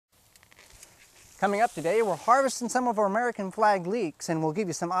Coming up today, we're harvesting some of our American flag leeks, and we'll give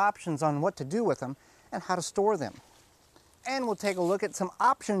you some options on what to do with them and how to store them. And we'll take a look at some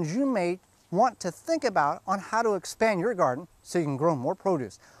options you may want to think about on how to expand your garden so you can grow more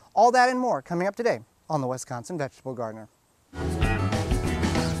produce. All that and more coming up today on the Wisconsin Vegetable Gardener.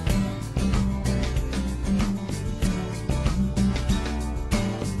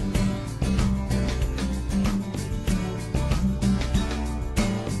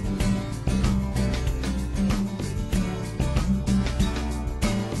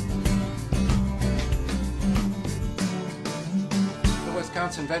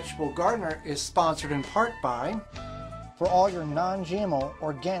 Wisconsin Vegetable Gardener is sponsored in part by, for all your non-GMO,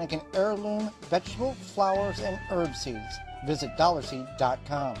 organic and heirloom vegetable, flowers, and herb seeds, visit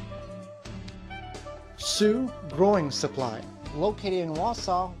dollarseed.com. Sioux Growing Supply, located in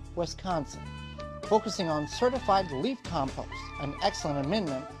Wausau, Wisconsin, focusing on certified leaf compost, an excellent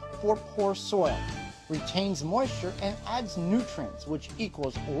amendment for poor soil, retains moisture and adds nutrients, which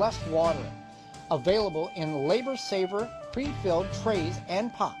equals less watering. Available in labor-saver pre-filled trays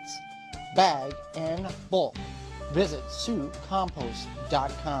and pots, bag and bulk. Visit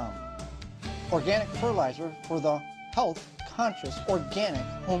SiouxCompost.com. Organic fertilizer for the health-conscious organic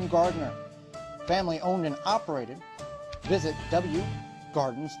home gardener. Family owned and operated. Visit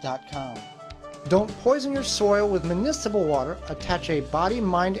thewiveggardeners.com. Don't poison your soil with municipal water. Attach a body,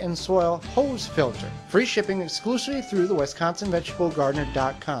 mind, and soil hose filter. Free shipping exclusively through the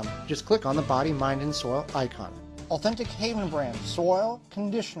WisconsinVegetableGardener.com. Just click on the body, mind, and soil icon. Authentic Haven brand soil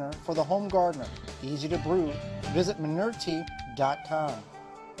conditioner for the home gardener. Easy to brew. Visit ManureTea.com.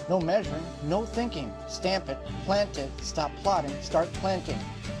 No measuring, no thinking. Stamp it, plant it, stop plotting, start planting.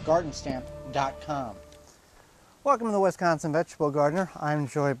 GardenStamp.com. Welcome to the Wisconsin Vegetable Gardener. I'm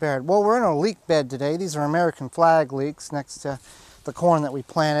Joy Baird. Well, we're in a leek bed today. These are American flag leeks next to the corn that we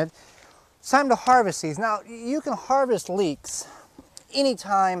planted. It's time to harvest these. Now, you can harvest leeks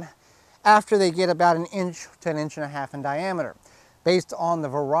anytime after they get about an inch to an inch and a half in diameter. Based on the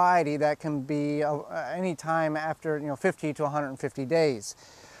variety, that can be any time after 50 to 150 days.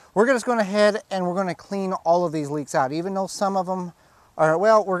 We're just going ahead and we're going to clean all of these leeks out, even though some of them are,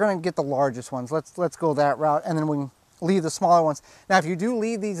 well, we're going to get the largest ones. Let's go that route, and then we can leave the smaller ones. Now, if you do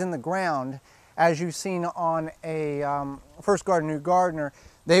leave these in the ground, as you've seen on a First Garden New Gardener,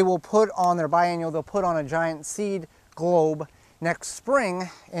 they will put on their biennial, they'll put on a giant seed globe next spring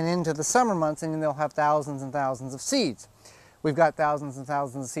and into the summer months, and then they'll have thousands and thousands of seeds. We've got thousands and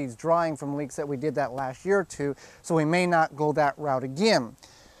thousands of seeds drying from leeks that we did that last year or two, so we may not go that route again.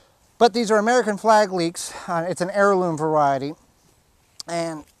 But these are American flag leeks. It's an heirloom variety.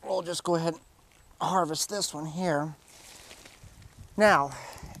 And we'll just go ahead and harvest this one here. Now,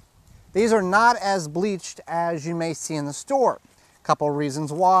 these are not as bleached as you may see in the store. A couple of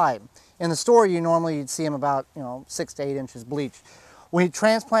reasons why. In the store, you'd see them about 6 to 8 inches bleached. We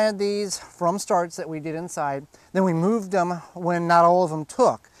transplanted these from starts that we did inside. Then we moved them when not all of them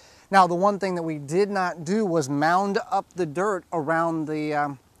took. Now, the one thing that we did not do was mound up the dirt around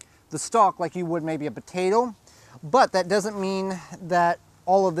the stalk like you would maybe a potato. But that doesn't mean that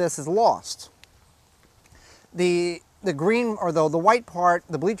all of this is lost. The green, or the white part,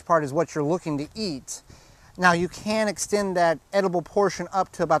 the bleach part, is what you're looking to eat. Now you can extend that edible portion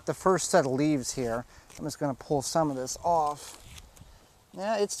up to about the first set of leaves here. I'm just going to pull some of this off.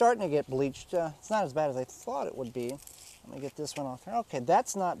 Yeah, it's starting to get bleached. It's not as bad as I thought it would be. Let me get this one off here. Okay,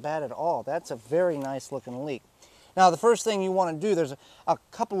 that's not bad at all. That's a very nice looking leek. Now the first thing you want to do, there's a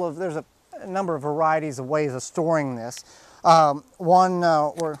number of varieties of ways of storing this. What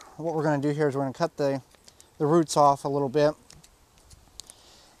we're going to do here is we're going to cut the roots off a little bit,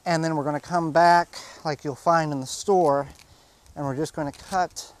 and then we're going to come back like you'll find in the store, and we're just going to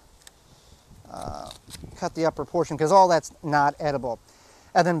cut the upper portion, because all that's not edible.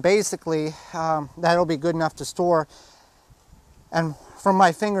 And then basically that'll be good enough to store, and from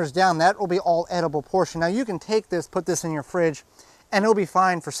my fingers down, that will be all edible portion. Now you can take this, put this in your fridge, and it'll be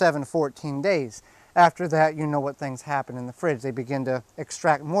fine for 7 to 14 days. After that, you know what things happen in the fridge. They begin to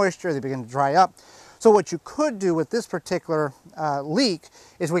extract moisture, they begin to dry up. So what you could do with this particular leek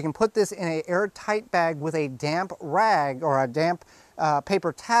is we can put this in an airtight bag with a damp rag or a damp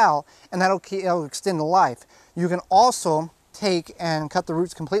paper towel, and it'll extend the life. You can also take and cut the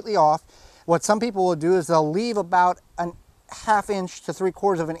roots completely off. What some people will do is they'll leave about a ½ inch to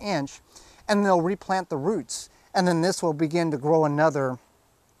 3/4 of an inch, and they'll replant the roots. And then this will begin to grow another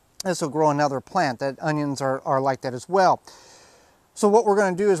plant. That onions are like that as well. So what we're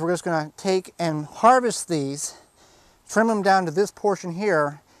going to do is we're just going to take and harvest these, trim them down to this portion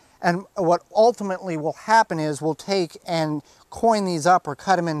here, And what ultimately will happen is we'll take and coin these up or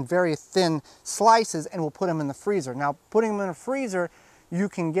cut them in very thin slices, and we'll put them in the freezer. Now, putting them in a freezer, you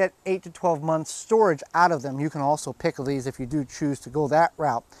can get 8 to 12 months storage out of them. You can also pickle these if you do choose to go that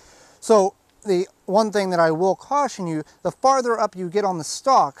route. So the one thing that I will caution you, the farther up you get on the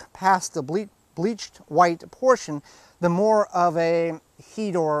stalk past the bleached white portion, the more of a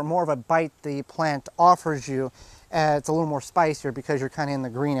heat or more of a bite the plant offers you. It's a little more spicier because you're kind of in the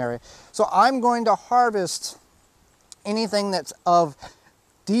green area. So I'm going to harvest anything that's of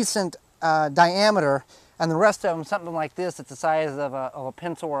decent diameter, and the rest of them something like this that's the size of a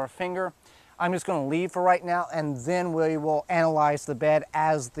pencil or a finger. I'm just going to leave for right now, and then we will analyze the bed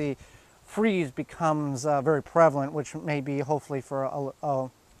as the freeze becomes very prevalent, which may be hopefully for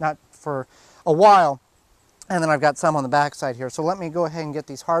not for a while. And then I've got some on the back side here. So let me go ahead and get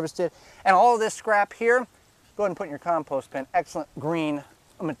these harvested. And all of this scrap here, go ahead and put in your compost bin. Excellent green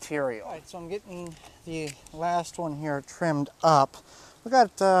material. All right, so I'm getting the last one here trimmed up. We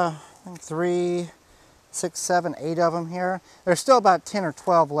got I think 3, 6, 7, 8 of them here. There's still about 10 or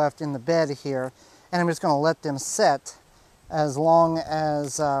 12 left in the bed here, and I'm just going to let them set as long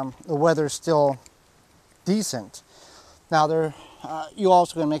as the weather's still decent. Now, you're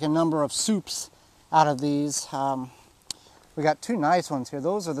also going to make a number of soups out of these. We got 2 nice ones here.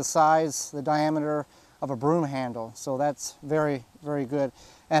 Those are the size, the diameter of a broom handle, so that's very, very good.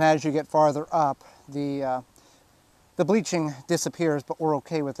 And as you get farther up, the bleaching disappears, but we're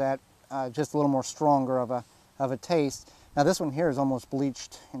okay with that. Just a little more stronger of a taste. Now this one here is almost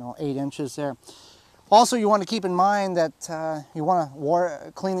bleached, 8 inches there. Also, you want to keep in mind that you want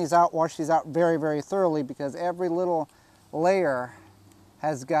to clean these out, wash these out very, very thoroughly, because every little layer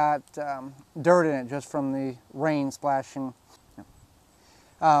has got dirt in it just from the rain splashing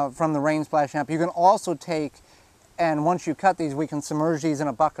up. You can also take, and once you cut these, we can submerge these in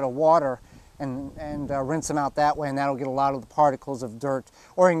a bucket of water and rinse them out that way, and that'll get a lot of the particles of dirt.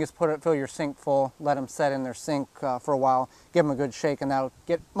 Or you can just fill your sink full, let them set in their sink for a while, give them a good shake, and that'll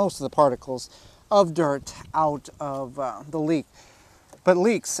get most of the particles of dirt out of the leek. But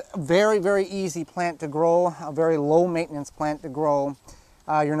leeks, very, very easy plant to grow, a very low maintenance plant to grow.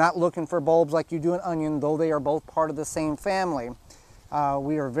 You're not looking for bulbs like you do an onion, though they are both part of the same family.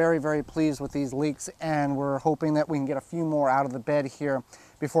 We are very, very pleased with these leeks, and we're hoping that we can get a few more out of the bed here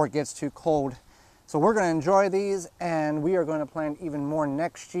before it gets too cold. So we're going to enjoy these, and we are going to plant even more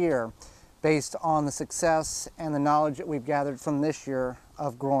next year based on the success and the knowledge that we've gathered from this year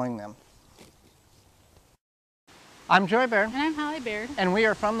of growing them. I'm Joy Baird. And I'm Holly Baird. And we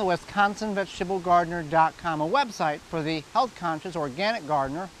are from the WisconsinVegetableGardener.com, a website for the health-conscious organic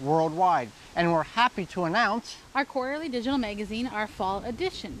gardener worldwide. And we're happy to announce our quarterly digital magazine, our fall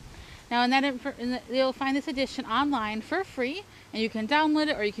edition. Now, you'll find this edition online for free, and you can download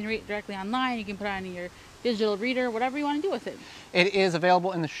it or you can read it directly online. You can put it on your digital reader, whatever you want to do with it. It is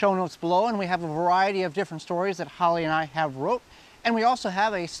available in the show notes below, and we have a variety of different stories that Holly and I have wrote. And we also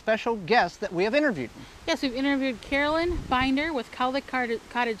have a special guest that we have interviewed. Yes, we've interviewed Carolyn Binder with Cowlick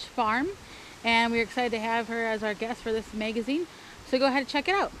Cottage Farm, and we're excited to have her as our guest for this magazine. So go ahead and check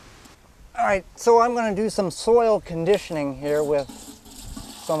it out. All right, so I'm going to do some soil conditioning here with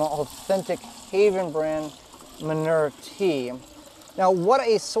some authentic Haven brand manure tea. Now, what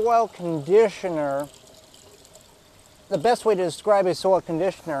a soil conditioner, the best way to describe a soil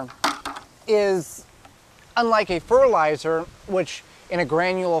conditioner is, unlike a fertilizer, which in a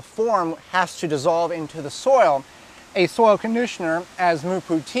granule form has to dissolve into the soil, a soil conditioner, as Moo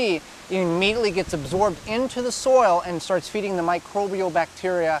tea, immediately gets absorbed into the soil and starts feeding the microbial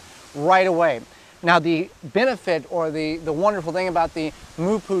bacteria right away. Now, the benefit or the wonderful thing about the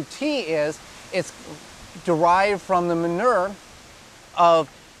Moo tea is it's derived from the manure of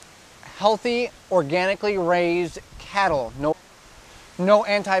healthy, organically raised cattle. No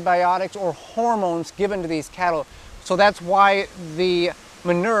antibiotics or hormones given to these cattle. So that's why the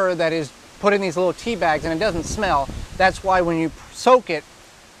manure that is put in these little tea bags, and it doesn't smell, that's why when you soak it,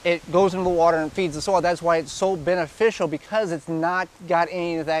 it goes into the water and feeds the soil. That's why it's so beneficial, because it's not got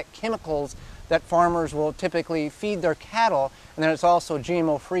any of that chemicals that farmers will typically feed their cattle. And then it's also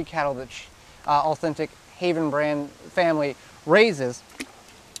GMO-free cattle that authentic Haven brand family raises.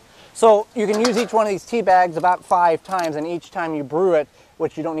 So you can use each one of these tea bags about 5 times, and each time you brew it,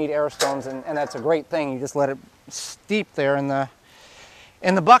 which you don't need air stones, and that's a great thing. You just let it steep there in the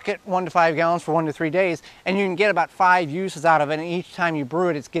bucket, 1 to 5 gallons for 1 to 3 days, and you can get about 5 uses out of it. And each time you brew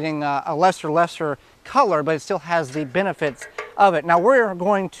it, it's getting a lesser color, but it still has the benefits of it. Now we're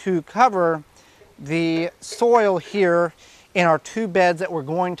going to cover the soil here in our 2 beds that we're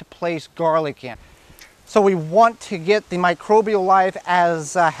going to place garlic in. So we want to get the microbial life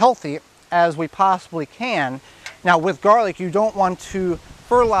as healthy as we possibly can. Now with garlic, you don't want to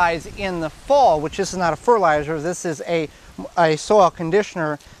fertilize in the fall, which this is not a fertilizer, this is a soil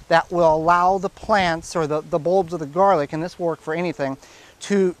conditioner that will allow the plants or the bulbs of the garlic, and this will work for anything,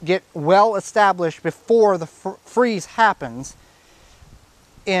 to get well established before the freeze happens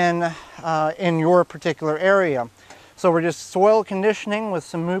in your particular area. So we're just soil conditioning with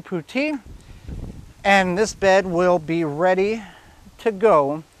some moo poo tea, and this bed will be ready to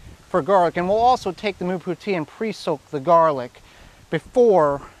go for garlic. And we'll also take the moo poo tea and pre-soak the garlic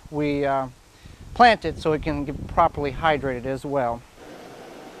before we plant it so it can get properly hydrated as well.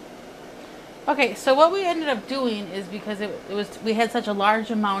 Okay, so what we ended up doing is, because we had such a large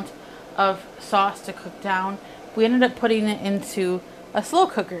amount of sauce to cook down, we ended up putting it into a slow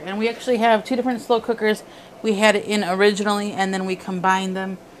cooker. And we actually have 2 different slow cookers. We had it in originally, and then we combined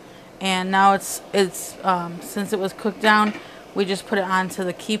them. And now it's since it was cooked down, we just put it onto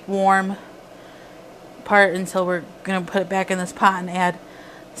the keep warm part until we're going to put it back in this pot and add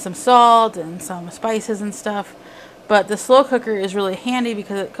some salt and some spices and stuff. But the slow cooker is really handy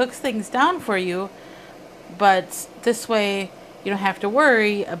because it cooks things down for you, but this way you don't have to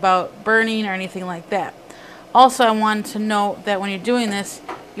worry about burning or anything like that. Also, I wanted to note that when you're doing this,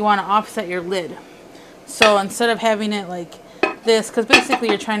 you want to offset your lid. So instead of having it like this, because basically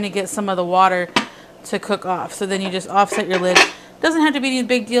you're trying to get some of the water to cook off, so then you just offset your lid. Doesn't have to be a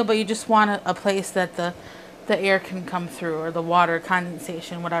big deal, but you just want a place that the air can come through, or the water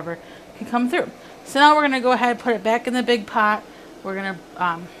condensation, whatever, can come through. So now we're going to go ahead and put it back in the big pot. We're going to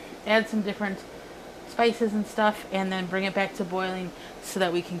add some different spices and stuff, and then bring it back to boiling so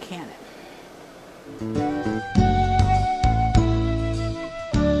that we can can it.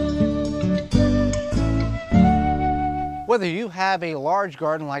 Whether you have a large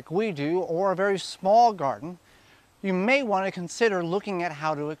garden like we do or a very small garden, you may want to consider looking at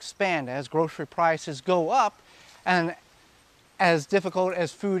how to expand. As grocery prices go up, and as difficult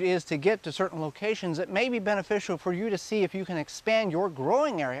as food is to get to certain locations, it may be beneficial for you to see if you can expand your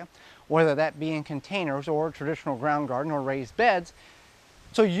growing area, whether that be in containers or traditional ground garden or raised beds,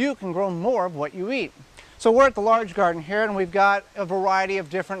 so you can grow more of what you eat. So we're at the large garden here, and we've got a variety of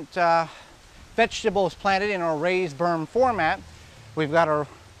different vegetables planted in our raised berm format. We've got our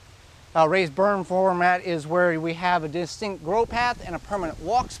raised berm format is where we have a distinct grow path and a permanent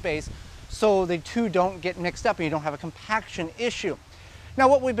walk space, so the two don't get mixed up and you don't have a compaction issue. Now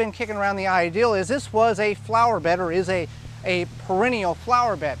what we've been kicking around the ideal is this was a flower bed, or is a perennial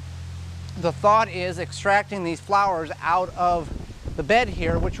flower bed. The thought is extracting these flowers out of the bed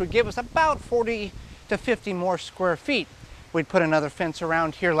here, which would give us about 40 to 50 more square feet. We'd put another fence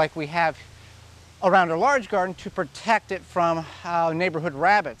around here like we have around our large garden to protect it from neighborhood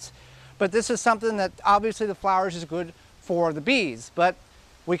rabbits. But this is something that obviously the flowers is good for the bees, but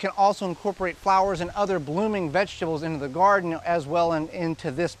we can also incorporate flowers and other blooming vegetables into the garden as well, and into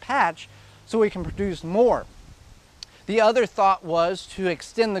this patch, so we can produce more. The other thought was to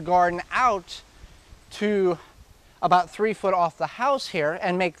extend the garden out to about 3 foot off the house here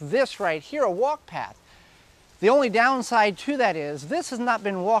and make this right here a walk path. The only downside to that is this has not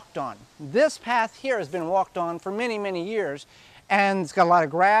been walked on. This path here has been walked on for many, many years, and it's got a lot of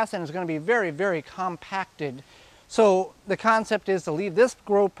grass, and it's going to be very, very compacted. So the concept is to leave this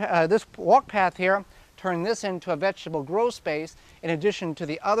this walk path here, turn this into a vegetable grow space in addition to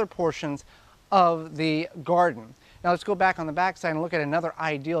the other portions of the garden. Now let's go back on the back side and look at another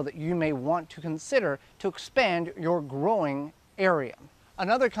ideal that you may want to consider to expand your growing area.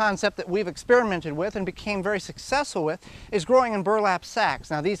 Another concept that we've experimented with and became very successful with is growing in burlap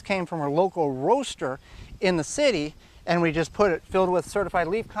sacks. Now these came from our local roaster in the city, and we just put it filled with certified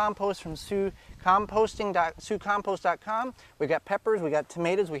leaf compost from SueCompost.com. We got peppers, we got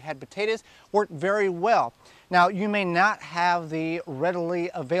tomatoes, we had potatoes. Worked very well. Now you may not have the readily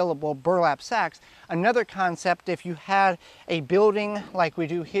available burlap sacks. Another concept, if you had a building like we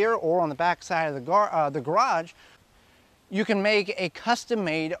do here or on the back side of the garage, you can make a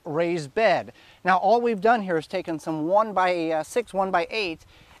custom-made raised bed. Now all we've done here is taken some 1x6, 1x8,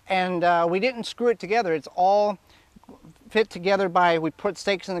 and we didn't screw it together. It's all fit together we put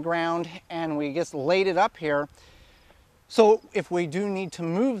stakes in the ground and we just laid it up here. So if we do need to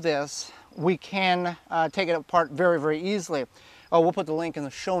move this, we can take it apart very, very easily. We'll put the link in the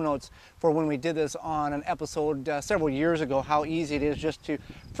show notes for when we did this on an episode several years ago, how easy it is just to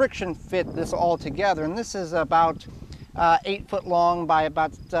friction fit this all together. And this is about 8 foot long by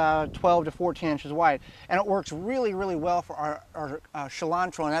about 12 to 14 inches wide. And it works really, really well for our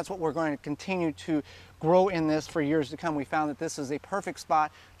cilantro, and that's what we're going to continue to grow in this for years to come. We found that this is a perfect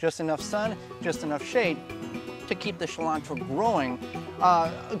spot, just enough sun, just enough shade to keep the cilantro growing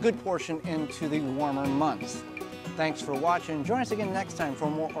a good portion into the warmer months. Thanks for watching. Join us again next time for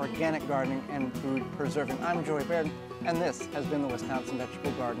more organic gardening and food preserving. I'm Joey Baird, and this has been the Wisconsin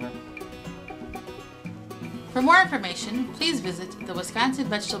Vegetable Gardener. For more information, please visit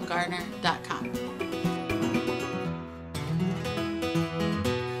thewisconsinvegetablegardener.com.